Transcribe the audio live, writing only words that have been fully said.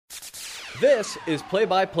This is Play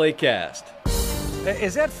by Play Cast,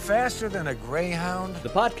 Is that faster than a Greyhound? the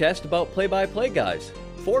podcast about play-by-play guys,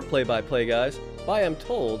 for play-by-play guys, by, I'm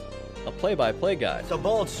told, a play-by-play guy. It's a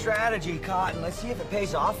bold strategy, Cotton. Let's see if it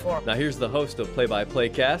pays off for him. Now here's the host of Play by Play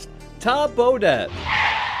Cast, Tom Bodett.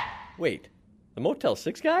 Wait, the Motel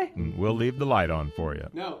 6 guy? We'll leave the light on for you.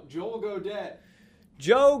 No, Joel Godet.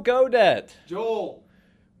 Joe Godet. Joel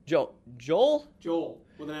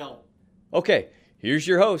with an L. Okay, here's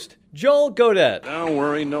your host, Joel Godet. Don't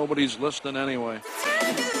worry, nobody's listening anyway.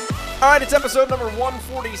 All right, it's episode number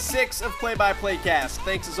 146 of Play by Play Cast.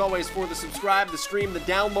 Thanks as always for the subscribe, the stream, the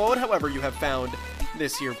download, however you have found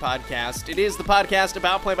this here podcast. It is the podcast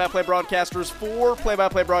about play-by-play broadcasters for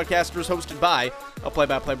play-by-play broadcasters, hosted by a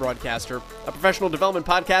play-by-play broadcaster, a professional development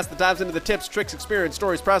podcast that dives into the tips, tricks, experience,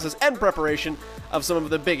 stories, process, and preparation of some of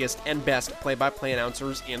the biggest and best play-by-play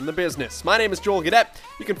announcers in the business. My name is Joel Godet.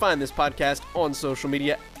 You can find this podcast on social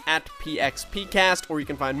media at PXPcast, or you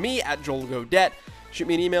can find me at Joel Godet. Shoot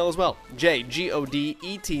me an email as well,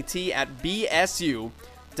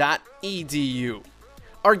 jgodett@bsu.edu.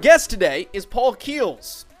 Our guest today is Paul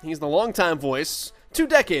Keels. He's the longtime voice,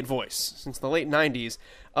 two-decade voice, since the late 90s,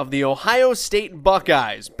 of the Ohio State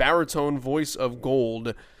Buckeyes, baritone voice of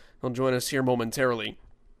gold. He'll join us here momentarily.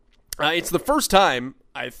 It's the first time,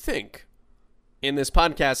 I think, in this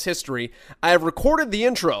podcast's history, I have recorded the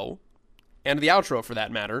intro, and the outro for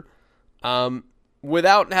that matter,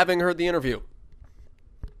 without having heard the interview.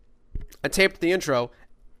 I taped the intro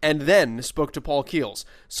and then spoke to Paul Keels.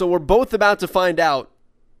 So we're both about to find out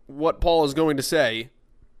what Paul is going to say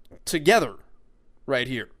together right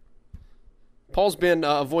here. Paul's been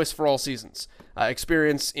a voice for all seasons.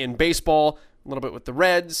 Experience in baseball, a little bit with the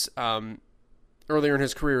Reds, earlier in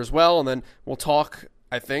his career as well, and then we'll talk,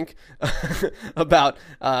 I think, about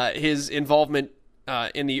his involvement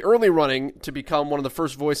in the early running to become one of the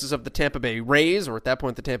first voices of the Tampa Bay Rays, or at that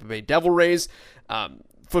point the Tampa Bay Devil Rays.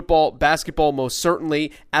 Football, basketball, most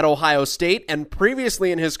certainly at Ohio State, and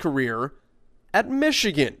previously in his career at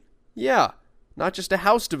Michigan. Yeah, not just a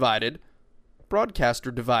house divided, broadcaster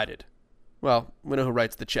divided. Well, we know who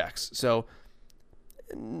writes the checks, so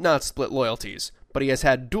not split loyalties, but he has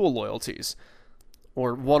had dual loyalties,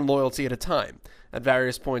 or one loyalty at a time. At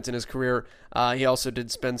various points in his career, he also did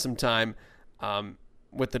spend some time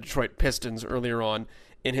with the Detroit Pistons earlier on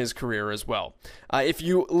in his career as well. If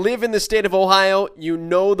you live in the state of Ohio, you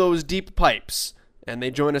know those deep pipes, and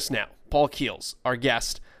they join us now. Paul Keels, our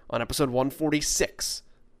guest on episode 146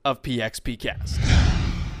 of PXPcast.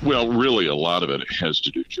 Well, really, a lot of it has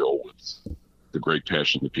to do, Joe, with the great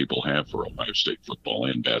passion that people have for Ohio State football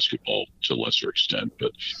and basketball to a lesser extent.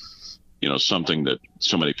 But, you know, something that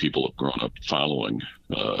so many people have grown up following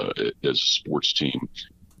as a sports team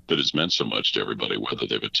that has meant so much to everybody, whether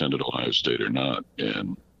they've attended Ohio State or not.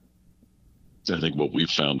 And I think what we've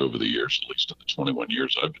found over the years, at least in the 21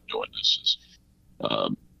 years I've been doing this, is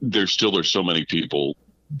there's so many people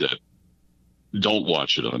that don't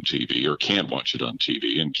watch it on TV or can't watch it on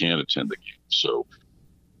TV and can't attend the game. So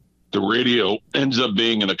the radio ends up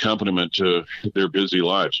being an accompaniment to their busy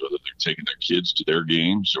lives, whether they're taking their kids to their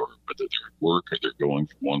games or whether they're at work or they're going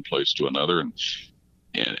from one place to another.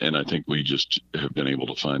 And I think we just have been able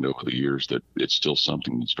to find over the years that it's still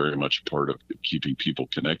something that's very much a part of keeping people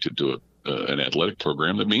connected to an athletic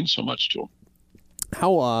program that means so much to them.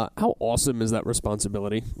 How awesome is that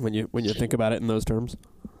responsibility when you think about it in those terms?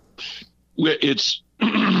 It's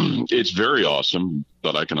it's very awesome,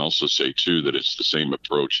 but I can also say too that it's the same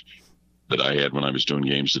approach that I had when I was doing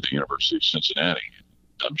games at the University of Cincinnati.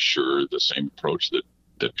 I'm sure the same approach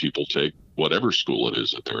that people take, whatever school it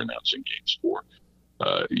is that they're announcing games for.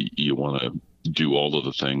 You want to do all of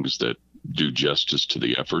the things that do justice to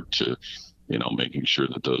the effort to, you know, making sure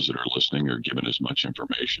that those that are listening are given as much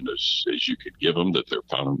information as you could give them, that they're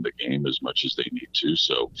following the game as much as they need to.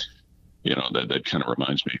 So, you know, that kind of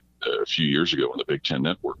reminds me a few years ago when the Big Ten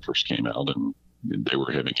Network first came out and they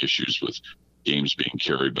were having issues with games being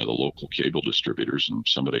carried by the local cable distributors. And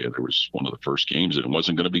there was one of the first games and it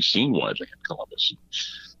wasn't going to be seen widely in Columbus.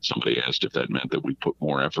 Somebody asked if that meant that we put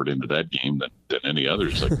more effort into that game than any other.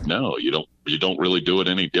 It's like, no, you don't really do it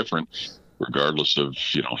any different, regardless of,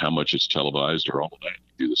 you know, how much it's televised or all of that.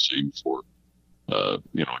 You do the same for,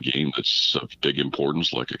 you know, a game that's of big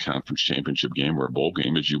importance, like a conference championship game or a bowl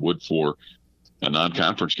game, as you would for a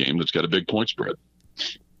non-conference game that's got a big point spread.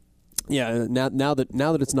 Yeah, now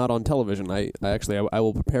that it's not on television, I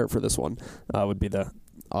will prepare for this one. Would be the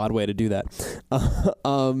odd way to do that.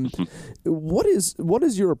 What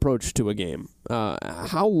is your approach to a game?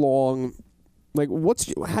 How long? Like,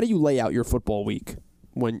 how do you lay out your football week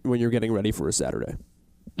when you're getting ready for a Saturday?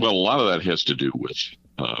 Well, a lot of that has to do with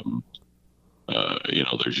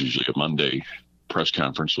There's usually a Monday press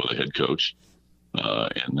conference with a head coach.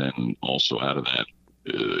 And then also out of that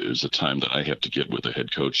is the time that I have to get with the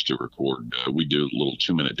head coach to record. We do little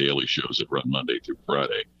 2-minute daily shows that run Monday through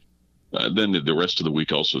Friday. Then the rest of the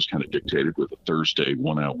week also is kind of dictated with a Thursday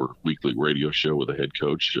 1-hour weekly radio show with a head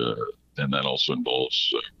coach. And that also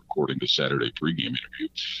involves recording the Saturday pregame interview.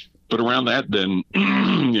 But around that, then,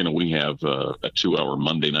 we have a 2-hour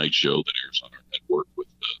Monday night show that airs on our network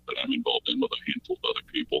that I'm involved in with a handful of other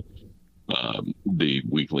people. The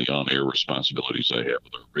weekly on-air responsibilities I have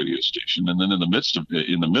with our radio station. And then in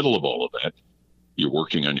the middle of all of that, you're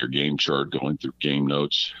working on your game chart, going through game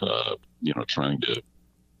notes, trying to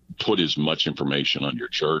put as much information on your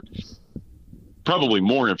chart, probably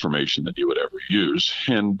more information than you would ever use.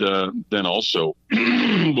 And then also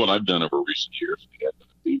what I've done over recent years, we have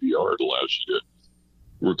a DVR. It allows you to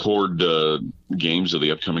record games of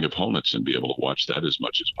the upcoming opponents and be able to watch that as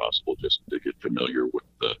much as possible, just to get familiar with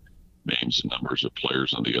the names and numbers of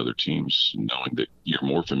players on the other teams, knowing that you're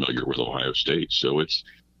more familiar with Ohio State. So it's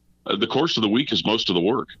the course of the week is most of the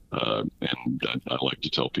work. And I like to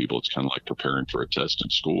tell people it's kind of like preparing for a test in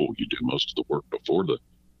school. You do most of the work before the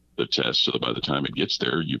test, so that by the time it gets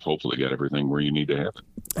there, you've hopefully got everything where you need to have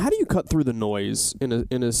it. How do you cut through the noise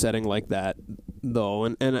in a setting like that, though?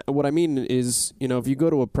 And what I mean is, if you go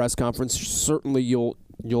to a press conference, certainly you'll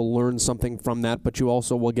learn something from that, but you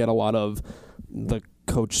also will get a lot of the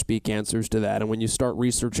coach speak answers to that. And when you start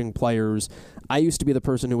researching players, I used to be the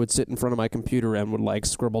person who would sit in front of my computer and would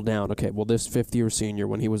scribble down, okay, well, this fifth-year senior,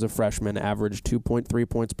 when he was a freshman, averaged 2.3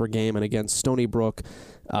 points per game, and against Stony Brook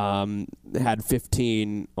had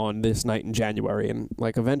 15 on this night in January. And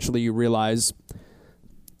eventually you realize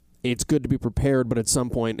it's good to be prepared, but at some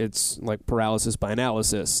point it's like paralysis by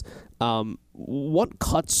analysis. What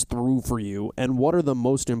cuts through for you, and what are the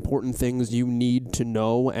most important things you need to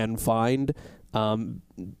know and find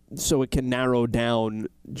so it can narrow down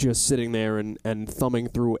just sitting there and thumbing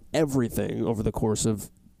through everything over the course of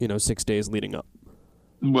 6 days leading up?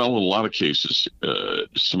 Well, in a lot of cases,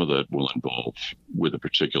 some of that will involve with a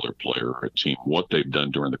particular player or a team, what they've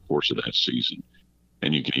done during the course of that season.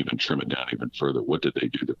 And you can even trim it down even further. What did they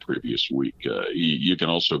do the previous week? You can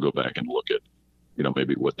also go back and look at,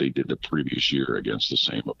 maybe what they did the previous year against the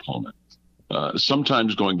same opponent.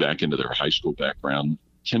 Sometimes going back into their high school background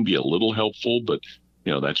can be a little helpful, but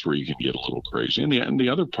that's where you can get a little crazy. And the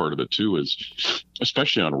other part of it too is,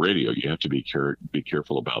 especially on radio, you have to be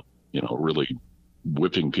careful about really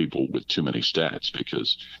whipping people with too many stats,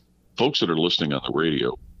 because folks that are listening on the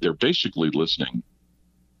radio, they're basically listening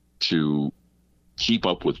to keep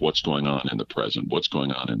up with what's going on in the present, what's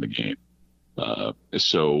going on in the game.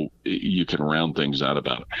 So you can round things out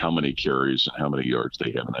about how many carries and how many yards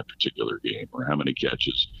they have in that particular game, or how many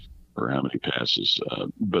catches, or how many passes.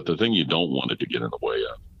 But the thing you don't want it to get in the way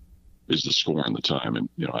of is the score and the time. And,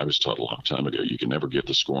 I was taught a long time ago, you can never give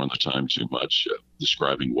the score and the time too much,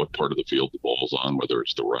 describing what part of the field the ball's on, whether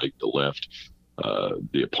it's the right, the left,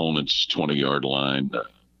 the opponent's 20-yard line,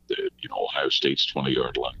 Ohio State's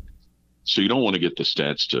 20-yard line. So you don't want to get the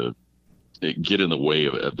stats to get in the way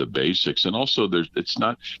of the basics. And also it's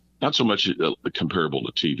not so much comparable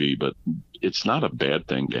to TV, but it's not a bad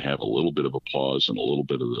thing to have a little bit of applause and a little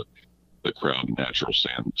bit of the crowd natural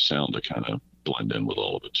sound to kind of blend in with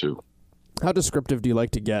all of it too. How descriptive do you like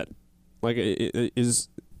to get?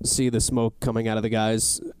 See the smoke coming out of the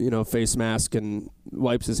guy's, face mask, and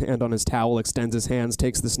wipes his hand on his towel, extends his hands,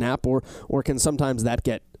 takes the snap, or can sometimes that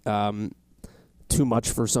get too much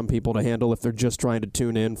for some people to handle if they're just trying to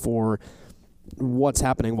tune in for what's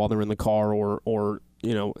happening while they're in the car, or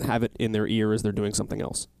have it in their ear as they're doing something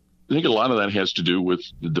else? I think a lot of that has to do with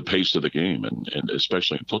the pace of the game, and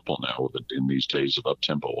especially in football now, in these days of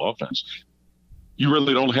up-tempo offense, you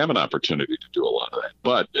really don't have an opportunity to do a lot of that.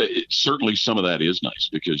 But certainly some of that is nice,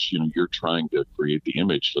 because you're trying to create the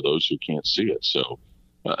image for those who can't see it. So,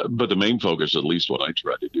 but the main focus, at least what I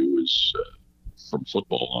try to do, is from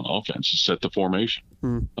football on offense, is set the formation,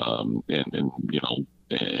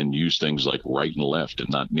 and use things like right and left and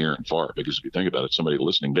not near and far. Because if you think about it, somebody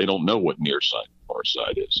listening, they don't know what near side and far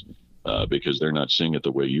side is, because they're not seeing it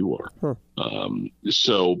the way you are.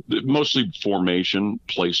 So mostly formation,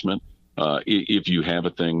 placement. If you have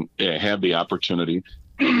have the opportunity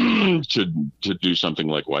to do something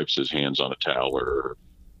like wipes his hands on a towel or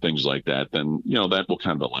things like that, then, that will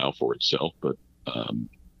kind of allow for itself. But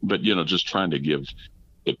just trying to give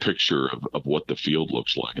the picture of what the field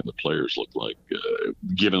looks like and the players look like,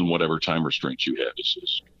 given whatever time restraints you have,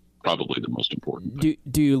 is probably the most important thing.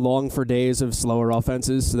 Do you long for days of slower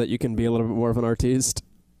offenses so that you can be a little bit more of an artiste?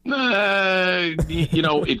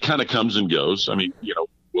 It kind of comes and goes. I mean,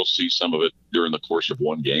 we'll see some of it during the course of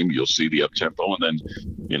one game. You'll see the up tempo, and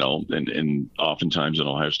then, and oftentimes in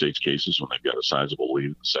Ohio State's cases, when they've got a sizable lead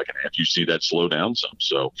in the second half, you see that slow down some.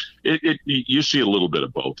 So you see a little bit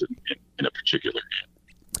of both in a particular game.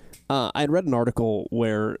 I had read an article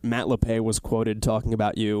where Matt LePay was quoted talking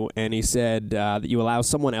about you, and he said that you allow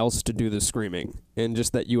someone else to do the screaming, and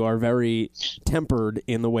just that you are very tempered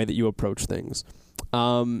in the way that you approach things.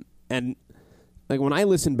 And like when I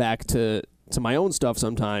listen back to my own stuff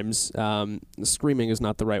sometimes, screaming is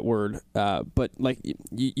not the right word, but like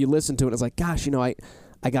you listen to it, it's like, gosh,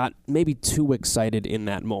 I got maybe too excited in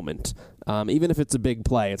that moment. Even if it's a big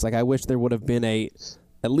play, it's like I wish there would have been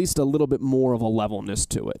at least a little bit more of a levelness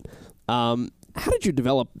to it. How did you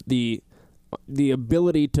develop the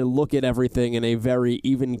ability to look at everything in a very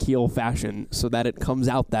even keel fashion so that it comes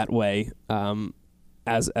out that way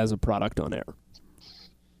as a product on air?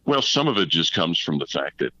 Well, some of it just comes from the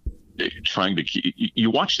fact that you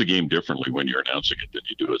watch the game differently when you're announcing it than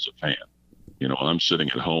you do as a fan. When I'm sitting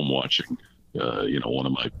at home watching, one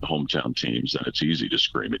of my hometown teams, then it's easy to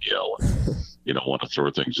scream and yell and, want to throw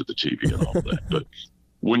things at the TV and all that. But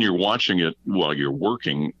when you're watching it while you're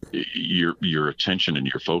working, your attention and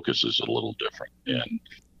your focus is a little different.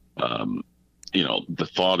 And, the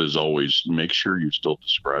thought is always make sure you're still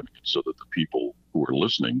describing it so that the people who are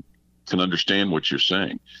listening can understand what you're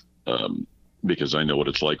saying. Because I know what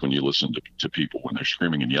it's like when you listen to people when they're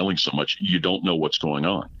screaming and yelling so much, you don't know what's going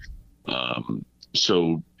on.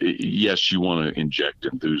 So yes, you want to inject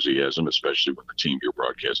enthusiasm, especially when the team you're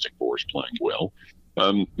broadcasting for is playing well.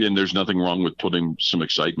 And there's nothing wrong with putting some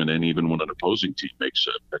excitement in, even when an opposing team makes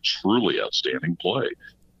a truly outstanding play.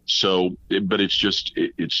 So, but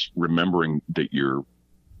it's remembering that you're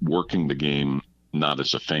working the game not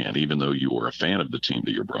as a fan, even though you are a fan of the team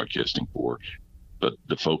that you're broadcasting for. But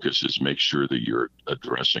the focus is make sure that you're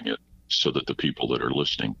addressing it so that the people that are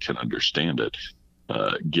listening can understand it,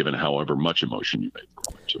 given however much emotion you may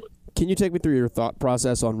throw into it. Can you take me through your thought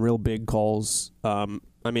process on real big calls? I'm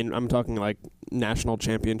talking like national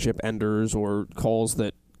championship enders or calls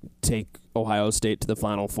that take Ohio State to the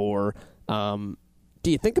Final Four. Do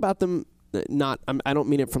you think about them? I don't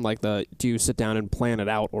mean it from like do you sit down and plan it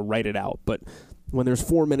out or write it out, but when there's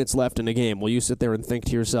 4 minutes left in a game, will you sit there and think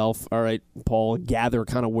to yourself, all right, Paul, gather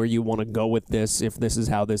kind of where you want to go with this if this is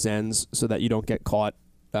how this ends so that you don't get caught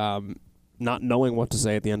not knowing what to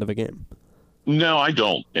say at the end of a game? No, I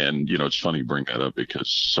don't. And, it's funny you bring that up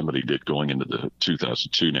because somebody did going into the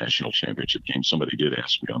 2002 national championship game. Somebody did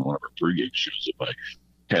ask me on one of our pregame shows if I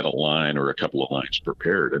had a line or a couple of lines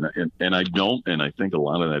prepared. And I don't. And I think a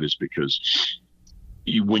lot of that is because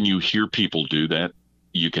when you hear people do that,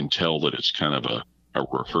 you can tell that it's kind of a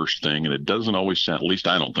rehearsed thing. And it doesn't always sound, at least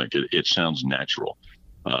I don't think it sounds natural.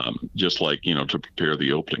 Just like, to prepare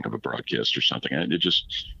the opening of a broadcast or something. It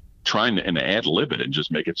just trying to ad lib it and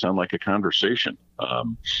just make it sound like a conversation. I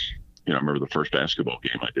remember the first basketball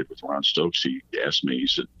game I did with Ron Stokes. He asked me, he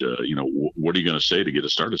said, what are you going to say to get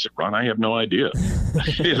us started? I said, Ron, I have no idea.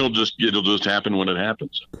 it'll just happen when it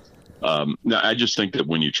happens. Now, I just think that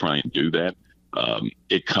when you try and do that,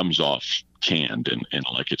 it comes off canned and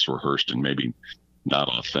like it's rehearsed and maybe not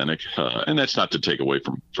authentic. And that's not to take away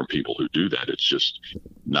from people who do that. It's just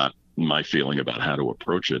not my feeling about how to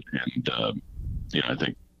approach it. And, I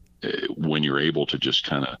think when you're able to just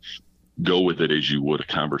kind of go with it as you would a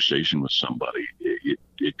conversation with somebody,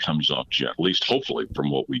 it comes off, at least hopefully from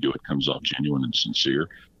what we do, it comes off genuine and sincere.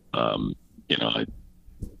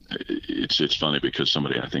 It's funny because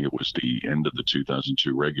I think it was the end of the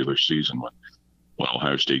 2002 regular season when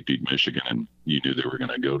Ohio State beat Michigan and you knew they were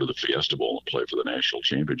going to go to the Fiesta Bowl and play for the national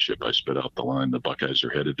championship. I spit out the line, the Buckeyes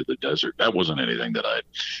are headed to the desert. That wasn't anything that I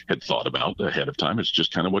had thought about ahead of time. It's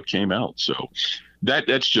just kind of what came out. So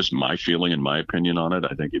that's just my feeling and my opinion on it.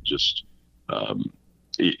 I think it just,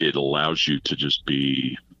 it allows you to just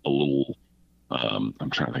be a little,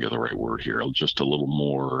 I'm trying to think of the right word here, just a little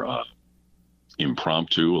more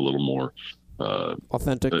impromptu, a little more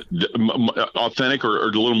authentic, authentic or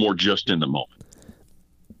a little more just in the moment.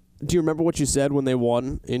 Do you remember what you said when they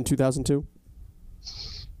won in 2002?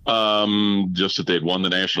 Just that they'd won the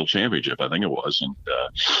national championship, I think it was. And,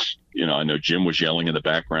 I know Jim was yelling in the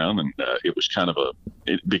background and it was kind of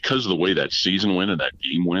because of the way that season went and that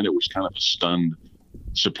game went, it was kind of a stunned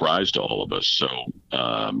surprise to all of us. So,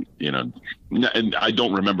 and I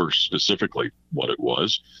don't remember specifically what it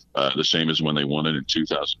was, the same as when they won it in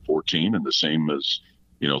 2014 and the same as,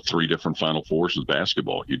 3 different Final Fours with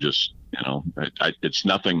basketball. You just, it's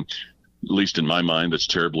nothing, at least in my mind, that's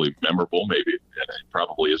terribly memorable. Maybe it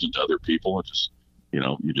probably isn't to other people. It just,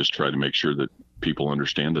 you just try to make sure that people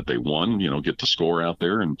understand that they won, get the score out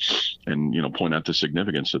there and point out the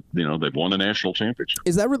significance that, they've won a national championship.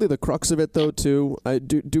 Is that really the crux of it, though, too?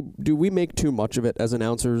 Do we make too much of it as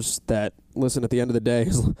announcers that, listen, at the end of the day,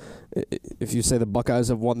 if you say the Buckeyes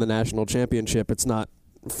have won the national championship, it's not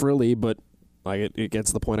frilly, but like it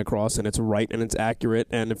gets the point across, and it's right and it's accurate,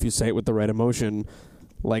 and if you say it with the right emotion,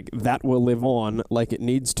 like that will live on like it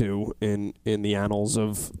needs to in the annals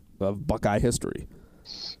of Buckeye history.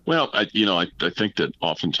 Well, I think that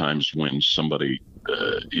oftentimes when somebody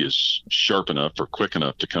is sharp enough or quick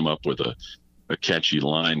enough to come up with a catchy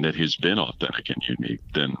line that has been authentic and unique,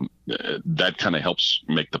 then that kind of helps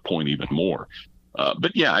make the point even more.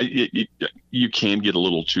 But yeah, you can get a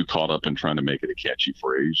little too caught up in trying to make it a catchy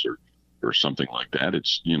phrase or something like that.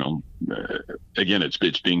 It's, again, it's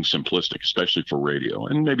being simplistic, especially for radio,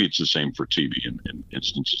 and maybe it's the same for TV in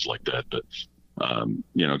instances like that. But,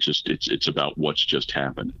 it's about what's just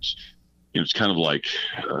happened. It's kind of like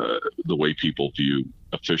the way people view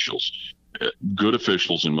officials. Good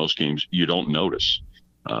officials in most games, you don't notice.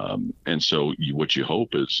 And so what you hope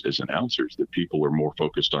is, as announcers, that people are more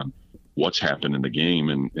focused on what's happened in the game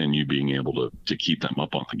and you being able to keep them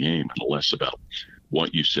up on the game and less about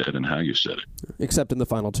what you said and how you said it. Except in the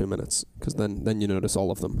final 2 minutes, because then you notice all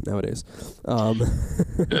of them nowadays. But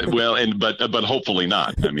hopefully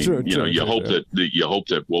not. I mean, you hope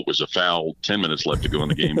that what was a foul 10 minutes left to go in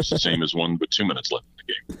the game is the same as one with 2 minutes left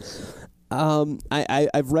in the game.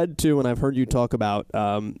 I've read too, and I've heard you talk about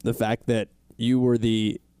the fact that you were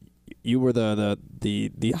the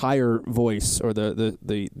higher voice or the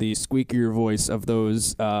squeakier voice of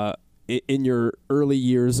those in your early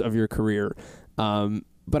years of your career.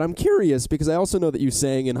 But I'm curious because I also know that you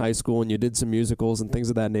sang in high school and you did some musicals and things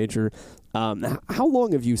of that nature. How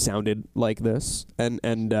long have you sounded like this? And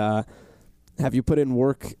have you put in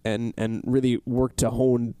work and really worked to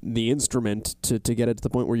hone the instrument to get it to the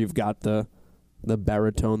point where you've got the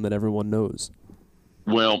baritone that everyone knows?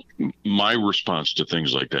 Well, my response to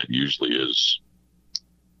things like that usually is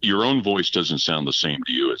your own voice doesn't sound the same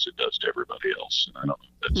to you as it does to everybody else. And I don't know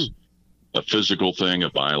if that's a physical thing, a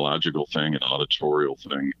biological thing, an auditorial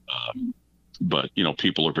thing. But,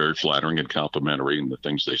 people are very flattering and complimentary in the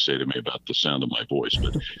things they say to me about the sound of my voice.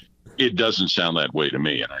 But it doesn't sound that way to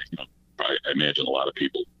me. And I imagine a lot of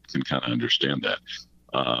people can kind of understand that.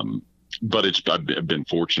 But I've been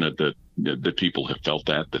fortunate that people have felt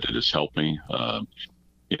that it has helped me.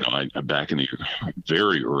 I back in the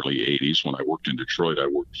very early 80s when I worked in Detroit, I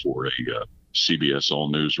worked for a CBS All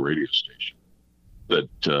News radio station.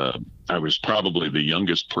 That I was probably the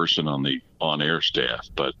youngest person on the on-air staff,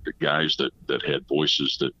 but the guys that had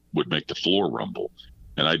voices that would make the floor rumble.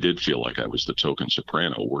 And I did feel like I was the token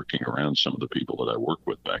soprano working around some of the people that I worked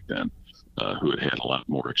with back then who had a lot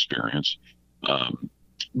more experience.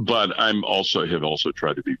 But have also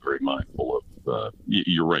tried to be very mindful of,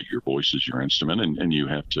 you're right, your voice is your instrument and you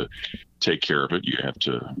have to take care of it. You have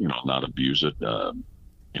to, not abuse it.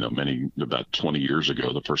 About 20 years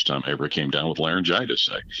ago, the first time I ever came down with laryngitis,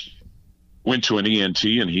 I went to an ENT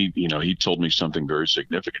and he told me something very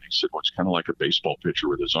significant. He said, well, it's kind of like a baseball pitcher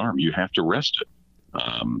with his arm. You have to rest it.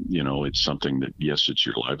 It's something that, yes, it's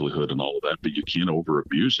your livelihood and all of that, but you can't over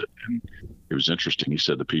abuse it. And it was interesting. He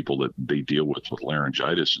said the people that they deal with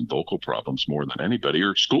laryngitis and vocal problems more than anybody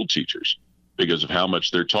are school teachers because of how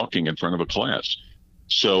much they're talking in front of a class.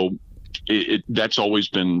 So that's always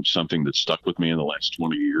been something that stuck with me in the last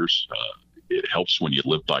 20 years. It helps when you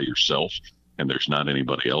live by yourself and there's not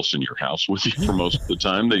anybody else in your house with you for most of the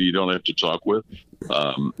time that you don't have to talk with.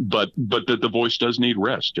 But that the voice does need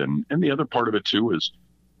rest. And the other part of it too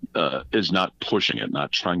is not pushing it,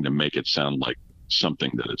 not trying to make it sound like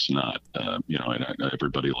something that it's not. And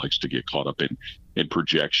everybody likes to get caught up in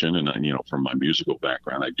projection. And from my musical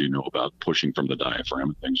background, I do know about pushing from the diaphragm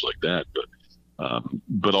and things like that.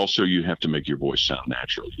 But also you have to make your voice sound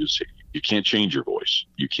natural. You can't change your voice.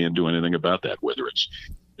 You can't do anything about that, whether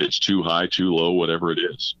it's too high, too low, whatever it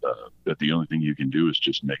is. But the only thing you can do is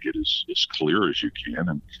just make it as clear as you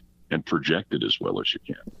can and project it as well as you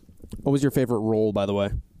can. What was your favorite role, by the way?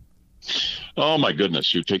 Oh my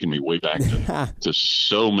goodness, you've taken me way back to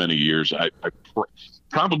so many years. I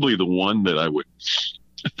probably the one that I would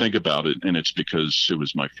think about it, and it's because it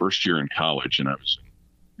was my first year in college, and I was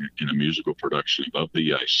in a musical production of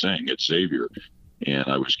Thee I Sing at Xavier, and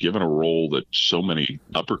I was given a role that so many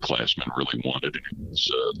upperclassmen really wanted. It was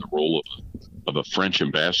the role of a French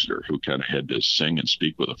ambassador who kind of had to sing and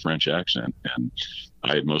speak with a French accent, and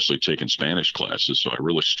I had mostly taken Spanish classes, so I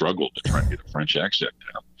really struggled to try and get a French accent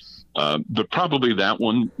down. But probably that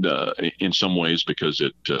one, in some ways, because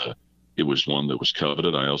it was one that was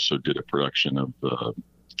coveted. I also did a production of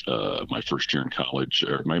my first year in college,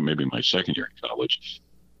 or maybe my second year in college,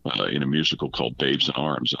 in a musical called Babes in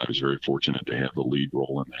Arms. And I was very fortunate to have the lead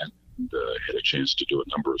role in that, and had a chance to do a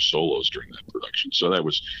number of solos during that production. So it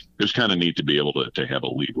was kind of neat to be able to have a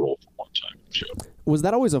lead role for one time in the show. Was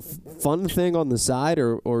that always a fun thing on the side,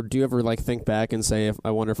 or do you ever think back and say,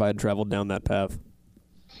 I wonder if I had traveled down that path?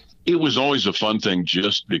 It was always a fun thing,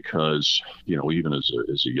 just because, even as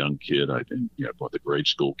a young kid, I went to grade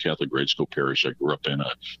school, Catholic grade school parish I grew up in.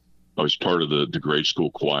 I was part of the grade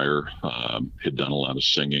school choir, had done a lot of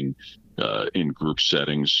singing in group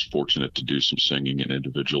settings, fortunate to do some singing in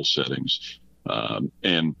individual settings.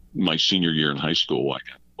 And my senior year in high school, I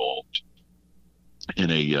got involved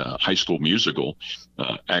in a high school musical,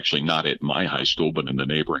 actually not at my high school, but in the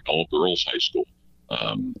neighboring all-girls high school,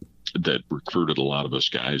 that recruited a lot of us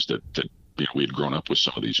guys that we had grown up with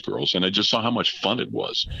some of these girls. And I just saw how much fun it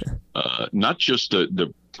was. Not just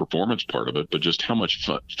the performance part of it, but just how much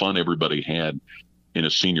fun everybody had in a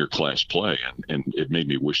senior class play. And it made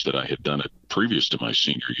me wish that I had done it previous to my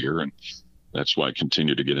senior year. And that's why I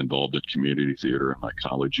continued to get involved in community theater in my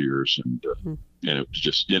college years. And it was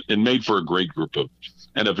just, it made for a great group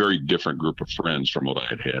and a very different group of friends from what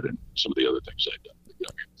I had and some of the other things I'd done.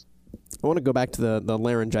 I want to go back to the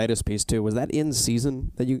laryngitis piece too. Was that in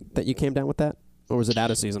season that you came down with that, or was it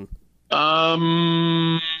out of season? You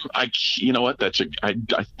know what? I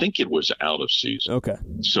think it was out of season. Okay.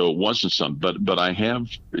 So it wasn't but I have,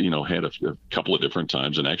 had a couple of different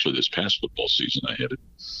times, and actually this past football season I had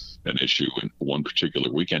an issue in one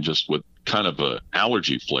particular weekend, just with kind of a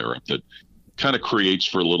allergy flare up that kind of creates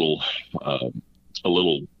for a little,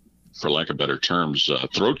 for lack of better terms,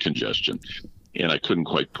 throat congestion. And I couldn't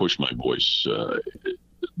quite push my voice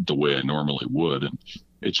the way I normally would. And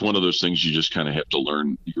it's one of those things you just kind of have to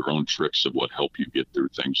learn your own tricks of what help you get through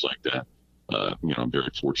things like that. I'm very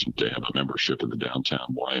fortunate to have a membership in the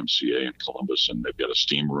downtown YMCA in Columbus, and they've got a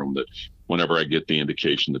steam room that whenever I get the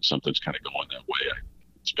indication that something's kind of going that way, I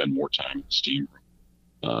spend more time in the steam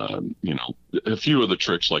room. A few of the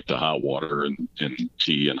tricks like the hot water and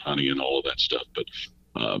tea and honey and all of that stuff. But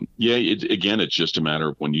it's just a matter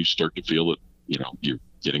of when you start to feel that, you're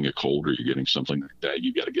getting a cold or you're getting something like that,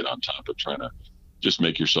 you got to get on top of trying to just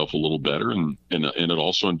make yourself a little better. And it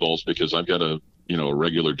also involves, because I've got a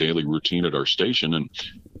regular daily routine at our station. And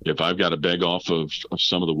if I've got to beg off of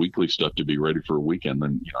some of the weekly stuff to be ready for a weekend,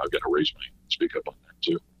 then, I've got to raise my hand and speak up on that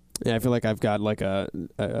too. Yeah, I feel like I've got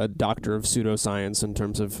a doctor of pseudoscience in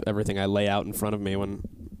terms of everything I lay out in front of me when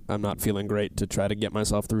I'm not feeling great to try to get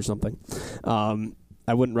myself through something.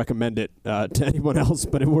 I wouldn't recommend it to anyone else,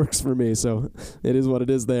 but it works for me, so it is what it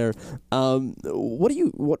is there. What do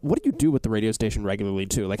you do with the radio station regularly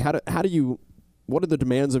too? What are the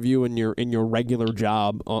demands of you in your regular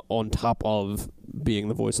job on top of being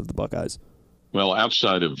the voice of the Buckeyes? Well,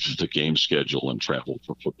 outside of the game schedule and travel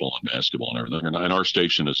for football and basketball and everything, and our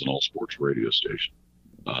station is an all-sports radio station.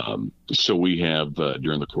 So we have,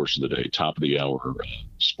 during the course of the day, top-of-the-hour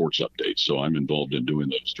sports updates. So I'm involved in doing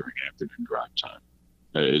those during afternoon drive time,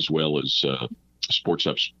 as well as sports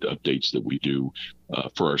updates that we do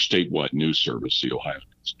for our statewide news service, the Ohio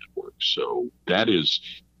News Network. So that is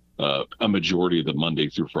a majority of the Monday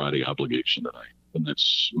through Friday obligation that I have. And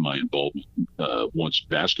that's my involvement once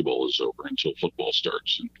basketball is over until football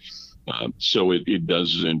starts. And so it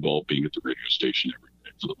does involve being at the radio station every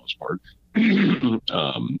day for the most part.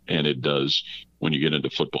 And it does, when you get into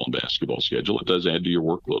football and basketball schedule, it does add to your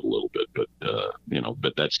workload a little bit.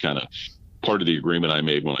 But that's kind of part of the agreement I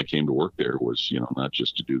made when I came to work there was, not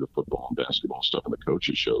just to do the football and basketball stuff and the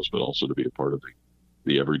coaches shows, but also to be a part of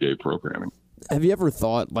the everyday programming. Have you ever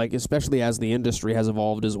thought, especially as the industry has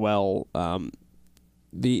evolved as well,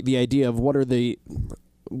 the idea of what are the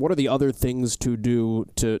other things to do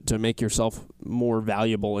to make yourself more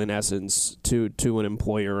valuable in essence to an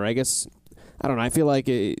employer? I guess, I don't know. I feel like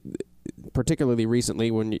particularly recently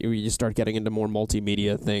when you start getting into more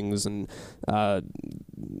multimedia things and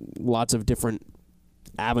lots of different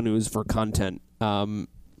avenues for content.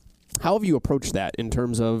 How have you approached that in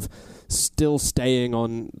terms of still staying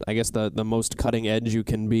on, I guess, the most cutting edge you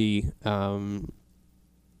can be of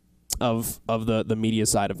the media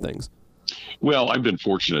side of things? Well, I've been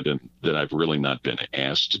fortunate in that I've really not been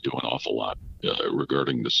asked to do an awful lot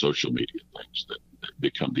regarding the social media things that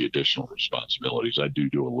become the additional responsibilities. I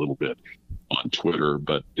do a little bit on Twitter,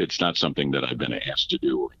 but it's not something that I've been asked to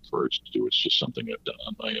do or encouraged to do. It's just something I've done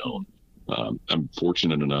on my own. I'm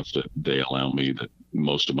fortunate enough that they allow me that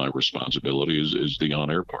most of my responsibility is the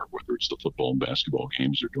on-air part, whether it's the football and basketball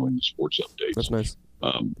games or doing the sports updates. That's nice.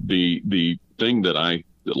 The thing that I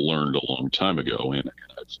learned a long time ago, and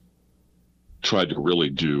I've tried to really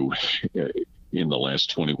do in the last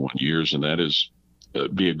 21 years, and that is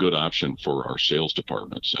be a good option for our sales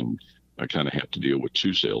departments. And I kind of have to deal with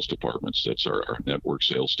two sales departments. That's our network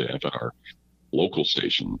sales staff and our local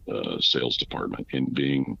station sales department, in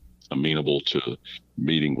being amenable to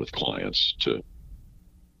meeting with clients, to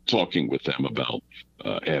talking with them about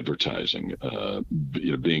advertising,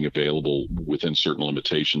 being available within certain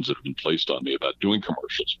limitations that have been placed on me about doing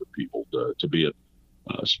commercials for people, to be at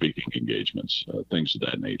speaking engagements, things of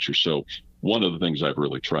that nature. So one of the things I've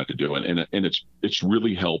really tried to do, and it's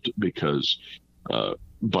really helped, because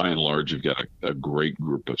by and large, you've got a great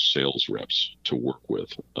group of sales reps to work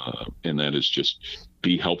with, and that is just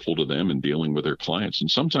be helpful to them in dealing with their clients. And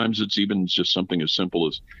sometimes it's even just something as simple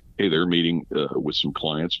as, hey, they're meeting with some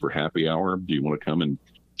clients for happy hour. Do you want to come and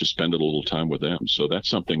just spend a little time with them? So that's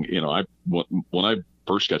something, when I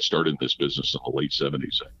first got started in this business in the late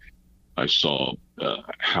 70s, I saw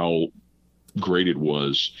how great it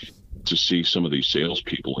was to see some of these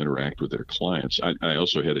salespeople interact with their clients. I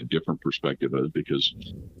also had a different perspective of it, because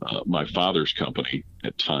my father's company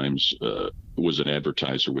at times was an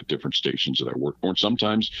advertiser with different stations that I worked for. And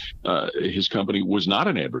sometimes his company was not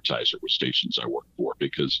an advertiser with stations I worked for,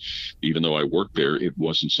 because even though I worked there, it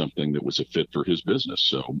wasn't something that was a fit for his business.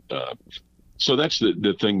 So that's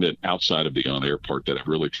the thing that, outside of the on-air part, that I've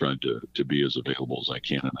really tried to be as available as I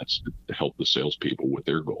can, and that's to help the salespeople with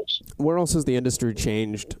their goals. Where else has the industry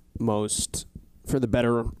changed most, for the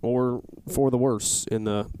better or for the worse, in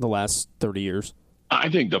the last 30 years? I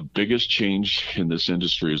think the biggest change in this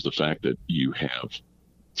industry is the fact that you have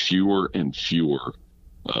fewer and fewer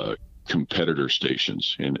competitor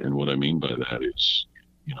stations. And what I mean by that is,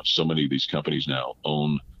 so many of these companies now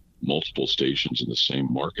own multiple stations in the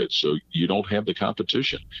same market, so you don't have the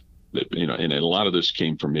competition that, and a lot of this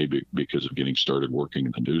came from maybe because of getting started working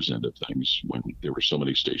in the news end of things, when there were so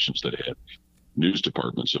many stations that had news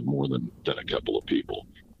departments of more than a couple of people.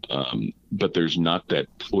 But there's not that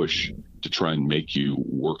push to try and make you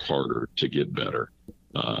work harder to get better.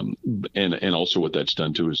 And also what that's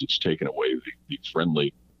done too is it's taken away the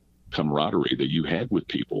friendly camaraderie that you had with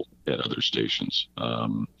people at other stations.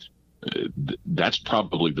 That's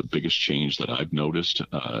probably the biggest change that I've noticed.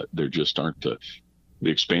 There just aren't the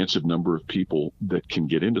expansive number of people that can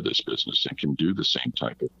get into this business and can do the same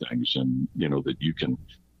type of things, and that you can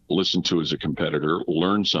listen to as a competitor,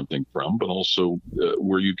 learn something from, but also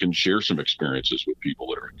where you can share some experiences with people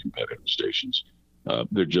that are in competitive stations.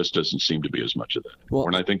 There just doesn't seem to be as much of that anymore,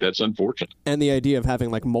 and I think that's unfortunate. And the idea of having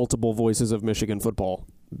like multiple voices of Michigan football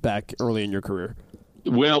back early in your career.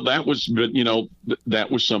 Well, that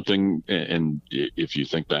was something, and if you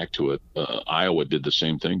think back to it, Iowa did the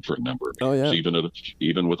same thing for a number of years. Oh, yeah.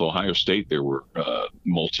 Even with Ohio State, there were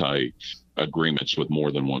multi agreements with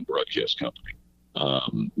more than one broadcast company.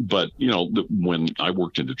 But when I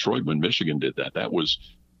worked in Detroit, when Michigan did that was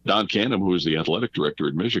Don Canham, who was the athletic director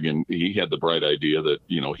at Michigan. He had the bright idea that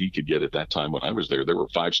he could get, at that time when I was there were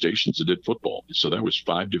 5 stations that did football, so that was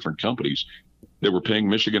 5 different companies that were paying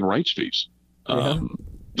Michigan rights fees.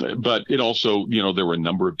 But it also, there were a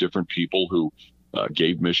number of different people who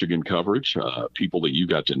gave Michigan coverage, people that you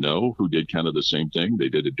got to know who did kind of the same thing. They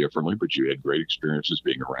did it differently, but you had great experiences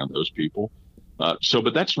being around those people.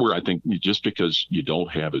 But that's where I think, just because you don't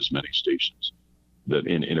have as many stations that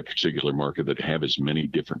in a particular market that have as many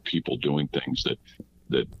different people doing things,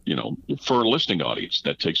 that for a listening audience,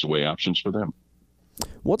 that takes away options for them.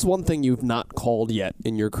 What's one thing you've not called yet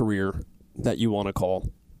in your career that you want to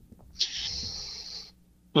call?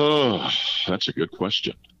 Oh, that's a good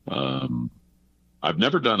question. I've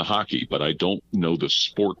never done hockey, but I don't know the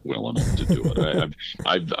sport well enough to do it.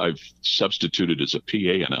 I've substituted as a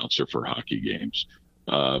PA announcer for hockey games.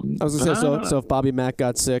 I was going to say, so if Bobby Mack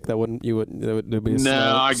got sick, there would be a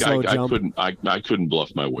slow jump. I couldn't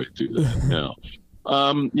bluff my way through that. No.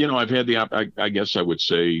 I've had I guess I would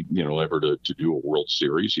say, ever to do a World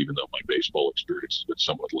Series, even though my baseball experience has been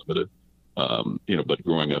somewhat limited. But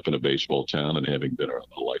growing up in a baseball town and having been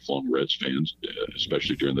a lifelong Reds fan,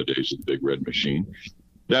 especially during the days of the Big Red Machine,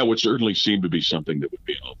 that would certainly seem to be something that would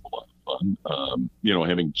be an awful lot of fun.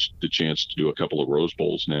 Having the chance to do a couple of Rose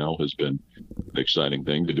Bowls now has been an exciting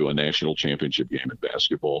thing. To do a national championship game in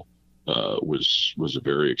basketball was a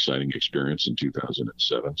very exciting experience in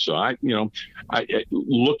 2007. So I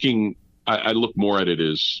look more at it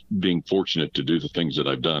as being fortunate to do the things that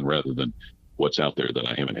I've done rather than what's out there that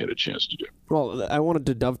I haven't had a chance to do. Well, I wanted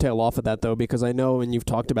to dovetail off of that, though, because I know, and you've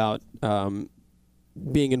talked about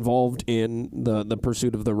being involved in the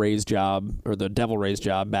pursuit of the Rays job, or the Devil Rays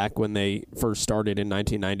job, back when they first started in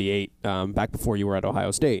 1998, back before you were at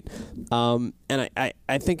Ohio State. And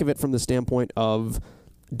I think of it from the standpoint of,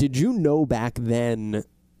 did you know back then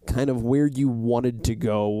kind of where you wanted to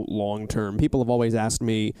go long term? People have always asked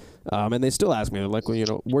me, and they still ask me, like,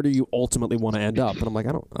 where do you ultimately want to end up? And I'm like,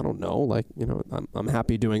 I don't know. Like, I'm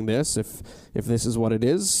happy doing this. If this is what it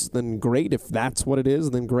is, then great. If that's what it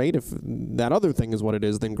is, then great. If that other thing is what it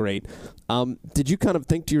is, then great. Did you kind of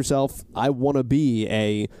think to yourself, I want to be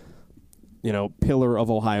a pillar of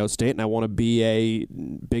Ohio State, and I want to be a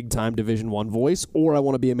big-time Division I voice, or I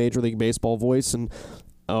want to be a Major League Baseball voice, and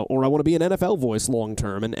or I want to be an NFL voice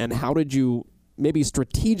long-term? And how did you maybe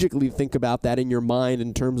strategically think about that in your mind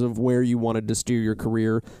in terms of where you wanted to steer your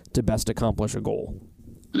career to best accomplish a goal?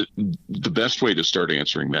 The best way to start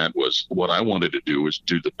answering that was what I wanted to do was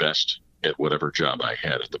do the best at whatever job I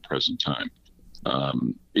had at the present time.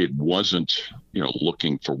 It wasn't,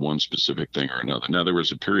 looking for one specific thing or another. Now, there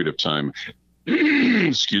was a period of time,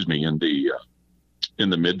 excuse me, in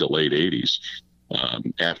the mid to late 80s,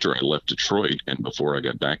 after I left Detroit and before I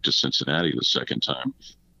got back to Cincinnati the second time,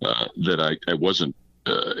 that I wasn't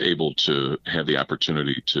able to have the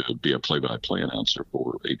opportunity to be a play-by-play announcer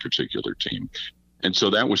for a particular team. And so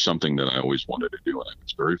that was something that I always wanted to do. And I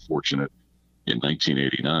was very fortunate in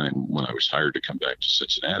 1989 when I was hired to come back to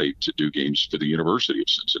Cincinnati to do games for the University of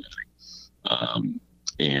Cincinnati.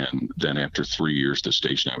 And then after 3 years, the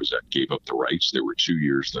station I was at gave up the rights. There were 2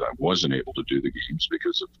 years that I wasn't able to do the games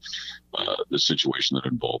because of the situation that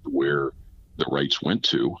involved where the rights went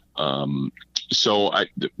to. So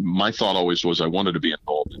my thought always was I wanted to be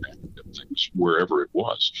involved in things wherever it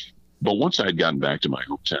was. But once I had gotten back to my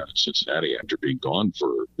hometown in Cincinnati after being gone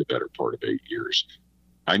for the better part of 8 years,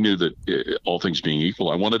 I knew that all things being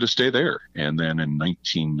equal, I wanted to stay there. And then in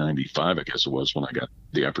 1995, I guess it was, when I got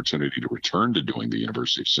the opportunity to return to doing the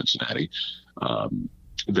University of Cincinnati,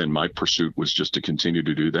 then my pursuit was just to continue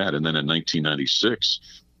to do that. And then in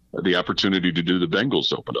 1996, the opportunity to do the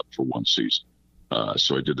Bengals opened up for one season.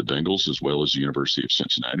 So I did the Bengals as well as the University of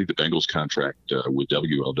Cincinnati. The Bengals contract with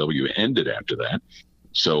WLW ended after that.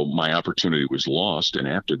 So my opportunity was lost. And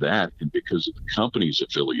after that, and because of the company's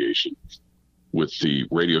affiliation with the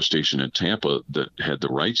radio station in Tampa that had the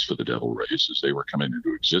rights for the Devil Rays as they were coming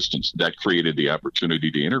into existence, that created the opportunity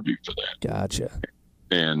to interview for that. Gotcha.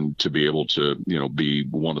 And to be able to, be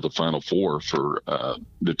one of the final four for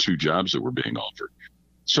the two jobs that were being offered.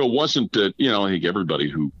 So it wasn't that, I think everybody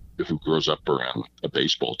who grows up around a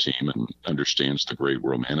baseball team and understands the great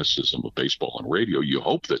romanticism of baseball and radio, you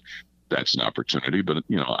hope that that's an opportunity. But,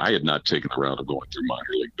 I had not taken the route of going through minor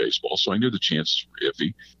league baseball, so I knew the chances were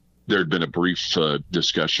iffy. There had been a brief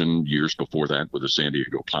discussion years before that with the San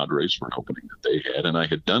Diego Padres for an opening that they had, and I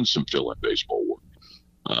had done some fill-in baseball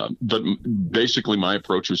work. But basically my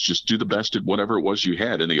approach was just do the best at whatever it was you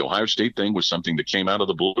had. And the Ohio State thing was something that came out of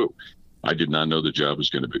the blue. I did not know the job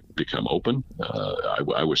was going to become open.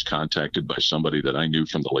 I was contacted by somebody that I knew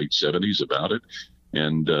from the late 70s about it.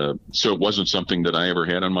 And so it wasn't something that I ever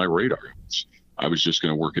had on my radar. I was just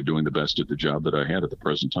going to work at doing the best at the job that I had at the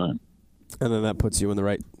present time. And then that puts you in the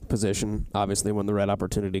right position, obviously, when the right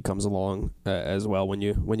opportunity comes along as well, when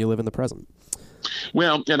you live in the present.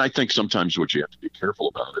 Well, and I think sometimes what you have to be careful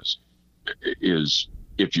about is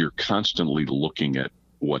if you're constantly looking at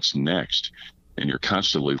what's next and you're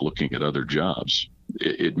constantly looking at other jobs,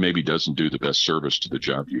 it maybe doesn't do the best service to the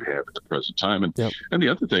job you have at the present time. And Yep. And the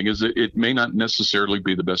other thing is that it may not necessarily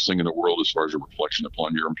be the best thing in the world as far as a reflection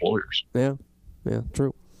upon your employers. Yeah,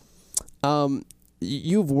 true.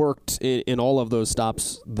 You've worked in all of those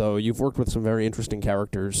stops, though. You've worked with some very interesting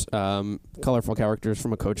characters, colorful characters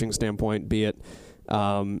from a coaching standpoint, be it,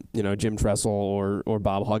 Jim Tressel or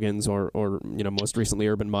Bob Huggins or most recently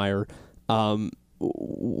Urban Meyer.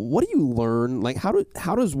 What do you learn? Like,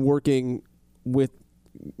 how does working with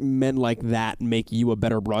men like that make you a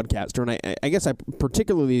better broadcaster? And I guess I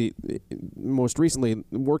particularly, most recently,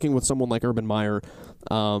 working with someone like Urban Meyer,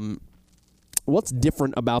 what's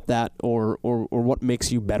different about that, or what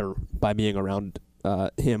makes you better by being around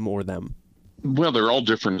him or them? Well, they're all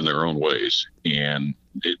different in their own ways. And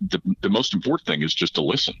the most important thing is just to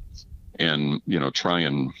listen and, try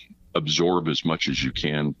and absorb as much as you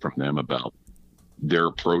can from them about their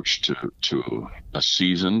approach to a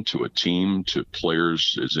season, to a team, to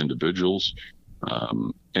players as individuals,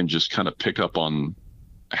 and just kind of pick up on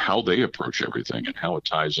how they approach everything and how it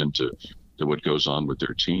ties into what goes on with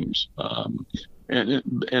their teams.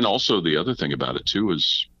 And also the other thing about it too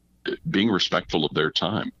is being respectful of their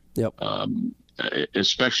time. Yep.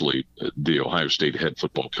 Especially the Ohio State head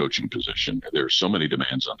football coaching position. There are so many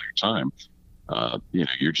demands on their time.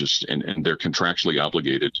 You're just, and they're contractually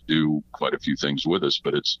obligated to do quite a few things with us,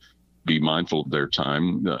 but it's be mindful of their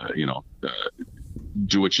time,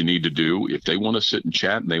 do what you need to do. If they want to sit and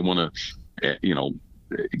chat and they want to,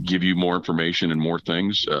 give you more information and more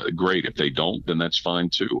things, great. If they don't, then that's fine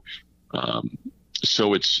too.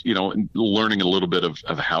 So it's, learning a little bit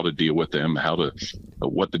of how to deal with them,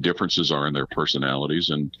 what the differences are in their personalities.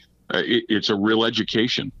 And it's a real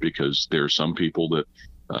education, because there are some people that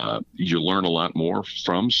you learn a lot more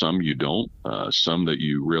from, some you don't, some that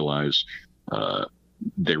you realize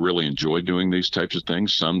they really enjoy doing these types of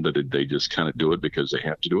things, some that they just kind of do it because they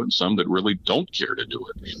have to do it, and some that really don't care to do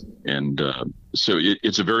it. And so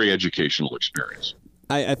it's a very educational experience.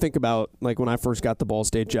 I think about, like, when I first got the Ball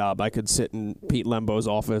State job, I could sit in Pete Lembo's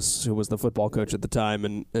office, who was the football coach at the time,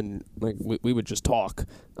 and we would just talk.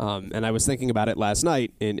 And I was thinking about it last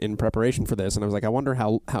night in preparation for this, and I was like, I wonder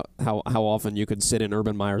how often you could sit in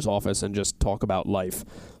Urban Meyer's office and just talk about life,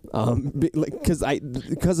 because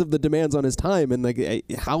of the demands on his time, and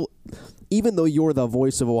how, even though you're the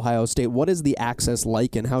voice of Ohio State, what is the access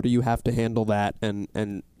like, and how do you have to handle that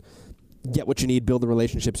and get what you need, build the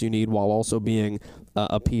relationships you need, while also being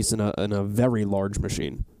a piece in a very large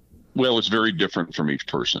machine? Well, it's very different from each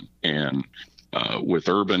person. And with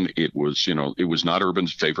Urban, it was not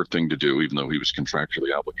Urban's favorite thing to do, even though he was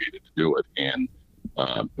contractually obligated to do it. And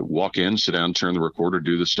walk in, sit down, turn the recorder,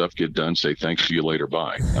 do the stuff, get done, say thanks, see you later,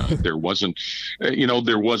 bye. There wasn't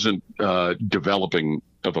developing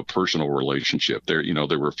of a personal relationship. There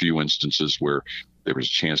were a few instances where there was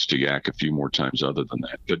a chance to yak a few more times other than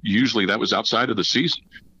that. But usually that was outside of the season.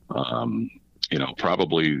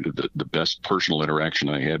 Probably the best personal interaction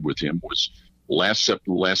I had with him was last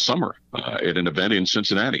summer at an event in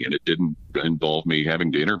Cincinnati, and it didn't involve me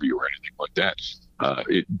having to interview or anything like that.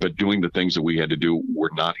 But doing the things that we had to do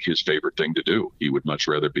were not his favorite thing to do. He would much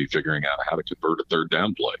rather be figuring out how to convert a third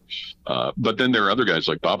down play. But then there are other guys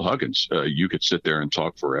like Bob Huggins. You could sit there and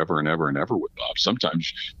talk forever and ever and ever with Bob.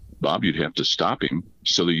 Sometimes, Bob, you'd have to stop him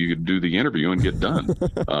so that you could do the interview and get done.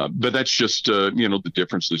 But that's just, the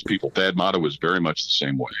difference. These people. Thad Matta was very much the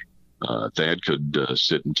same way. Thad could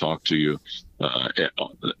sit and talk to you,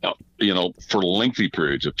 for lengthy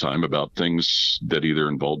periods of time about things that either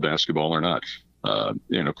involved basketball or not.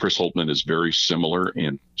 Chris Holtman is very similar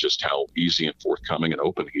in just how easy and forthcoming and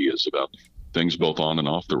open he is about things both on and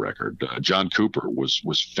off the record. John Cooper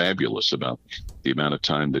was fabulous about the amount of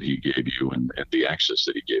time that he gave you and the access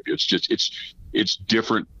that he gave you. It's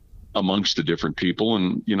different amongst the different people,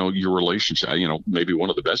 and your relationship. Maybe one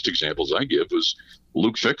of the best examples I give was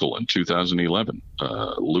Luke Fickell in 2011.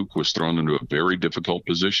 Luke was thrown into a very difficult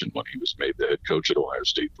position when he was made the head coach at Ohio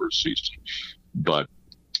State for a season, but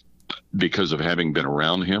because of having been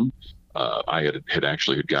around him, I had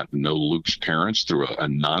actually gotten to know Luke's parents through a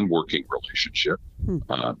non-working relationship.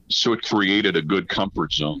 So it created a good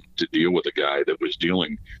comfort zone to deal with a guy that was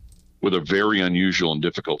dealing with a very unusual and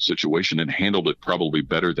difficult situation and handled it probably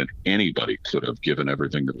better than anybody could have, given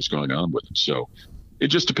everything that was going on with it. So it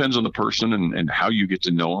just depends on the person and how you get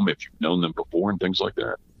to know them, if you've known them before and things like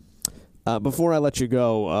that. Before I let you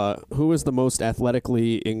go, who is the most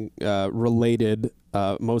athletically related,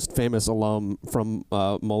 most famous alum from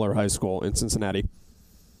Moeller High School in Cincinnati?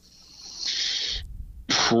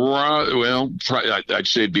 I'd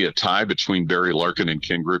say it'd be a tie between Barry Larkin and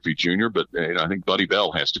Ken Griffey Jr., but I think Buddy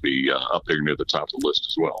Bell has to be up there near the top of the list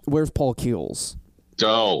as well. Where's Paul Keels?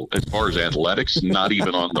 Oh, as far as athletics, not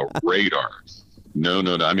even on the radar. No.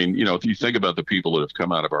 I mean, if you think about the people that have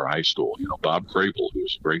come out of our high school, Bob Crable, who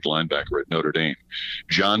was a great linebacker at Notre Dame,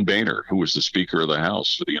 John Boehner, who was the Speaker of the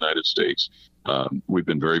House for the United States. We've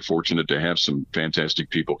been very fortunate to have some fantastic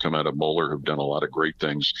people come out of Moeller who've done a lot of great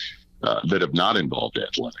things that have not involved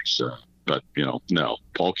athletics. But, no,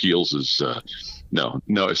 Paul Keels is, no,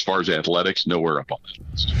 as far as athletics, nowhere up on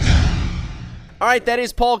that list. All right, that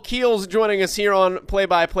is Paul Keels joining us here on Play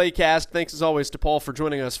by Playcast. Thanks as always to Paul for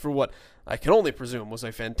joining us for what I can only presume was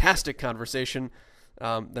a fantastic conversation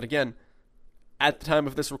that, again, at the time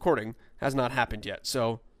of this recording, has not happened yet.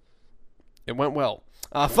 So it went well.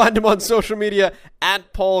 Find him on social media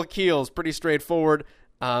at Paul Keels. Pretty straightforward.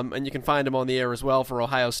 And you can find him on the air as well for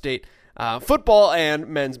Ohio State football and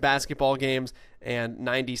men's basketball games, and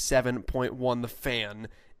 97.1 The Fan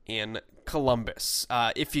in Columbus.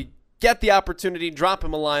 If you get the opportunity, drop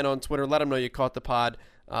him a line on Twitter. Let him know you caught the pod.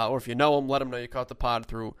 Or if you know him, let him know you caught the pod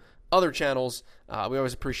through other channels. We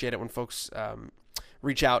always appreciate it when folks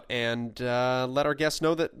reach out and let our guests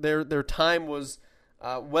know that their time was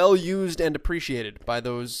well used and appreciated by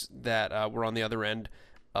those that were on the other end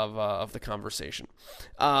of the conversation.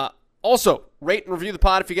 Also, rate and review the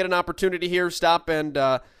pod if you get an opportunity here. Stop and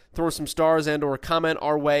throw some stars and or comment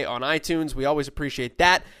our way on iTunes. We always appreciate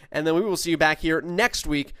that. And then we will see you back here next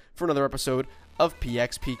week for another episode of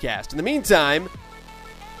PXPcast. In the meantime,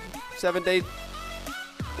 7-day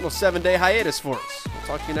hiatus for us. We'll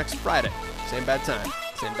talk to you next Friday. Same bad time,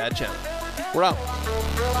 same bad channel. We're out.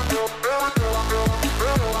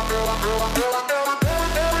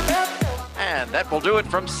 And that will do it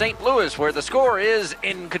from St. Louis, where the score is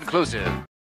inconclusive.